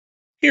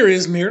Here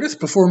is Meredith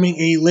performing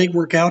a leg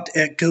workout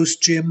at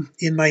Ghost Gym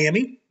in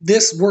Miami.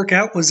 This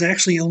workout was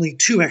actually only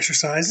 2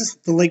 exercises,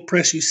 the leg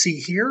press you see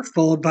here,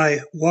 followed by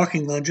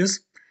walking lunges.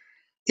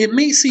 It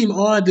may seem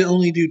odd to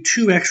only do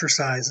 2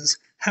 exercises.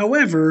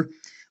 However,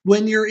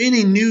 when you're in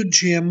a new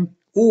gym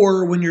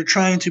or when you're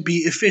trying to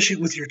be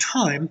efficient with your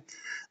time,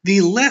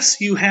 the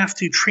less you have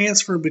to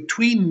transfer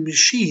between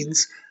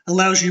machines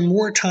allows you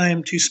more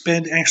time to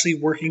spend actually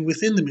working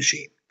within the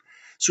machine.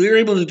 So we were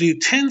able to do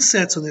 10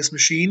 sets on this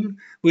machine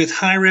with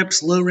high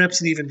reps, low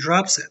reps, and even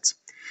drop sets.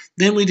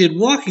 Then we did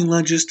walking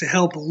lunges to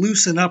help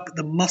loosen up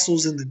the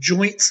muscles in the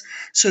joints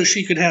so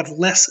she could have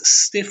less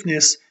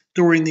stiffness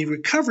during the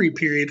recovery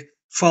period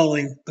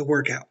following the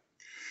workout.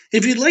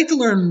 If you'd like to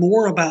learn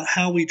more about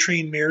how we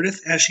train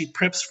Meredith as she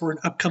preps for an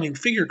upcoming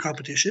figure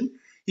competition,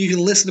 you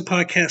can listen to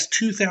podcast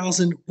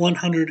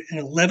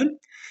 2111.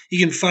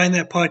 You can find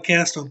that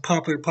podcast on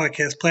popular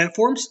podcast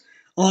platforms,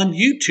 on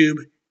YouTube,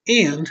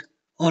 and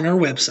on our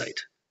website.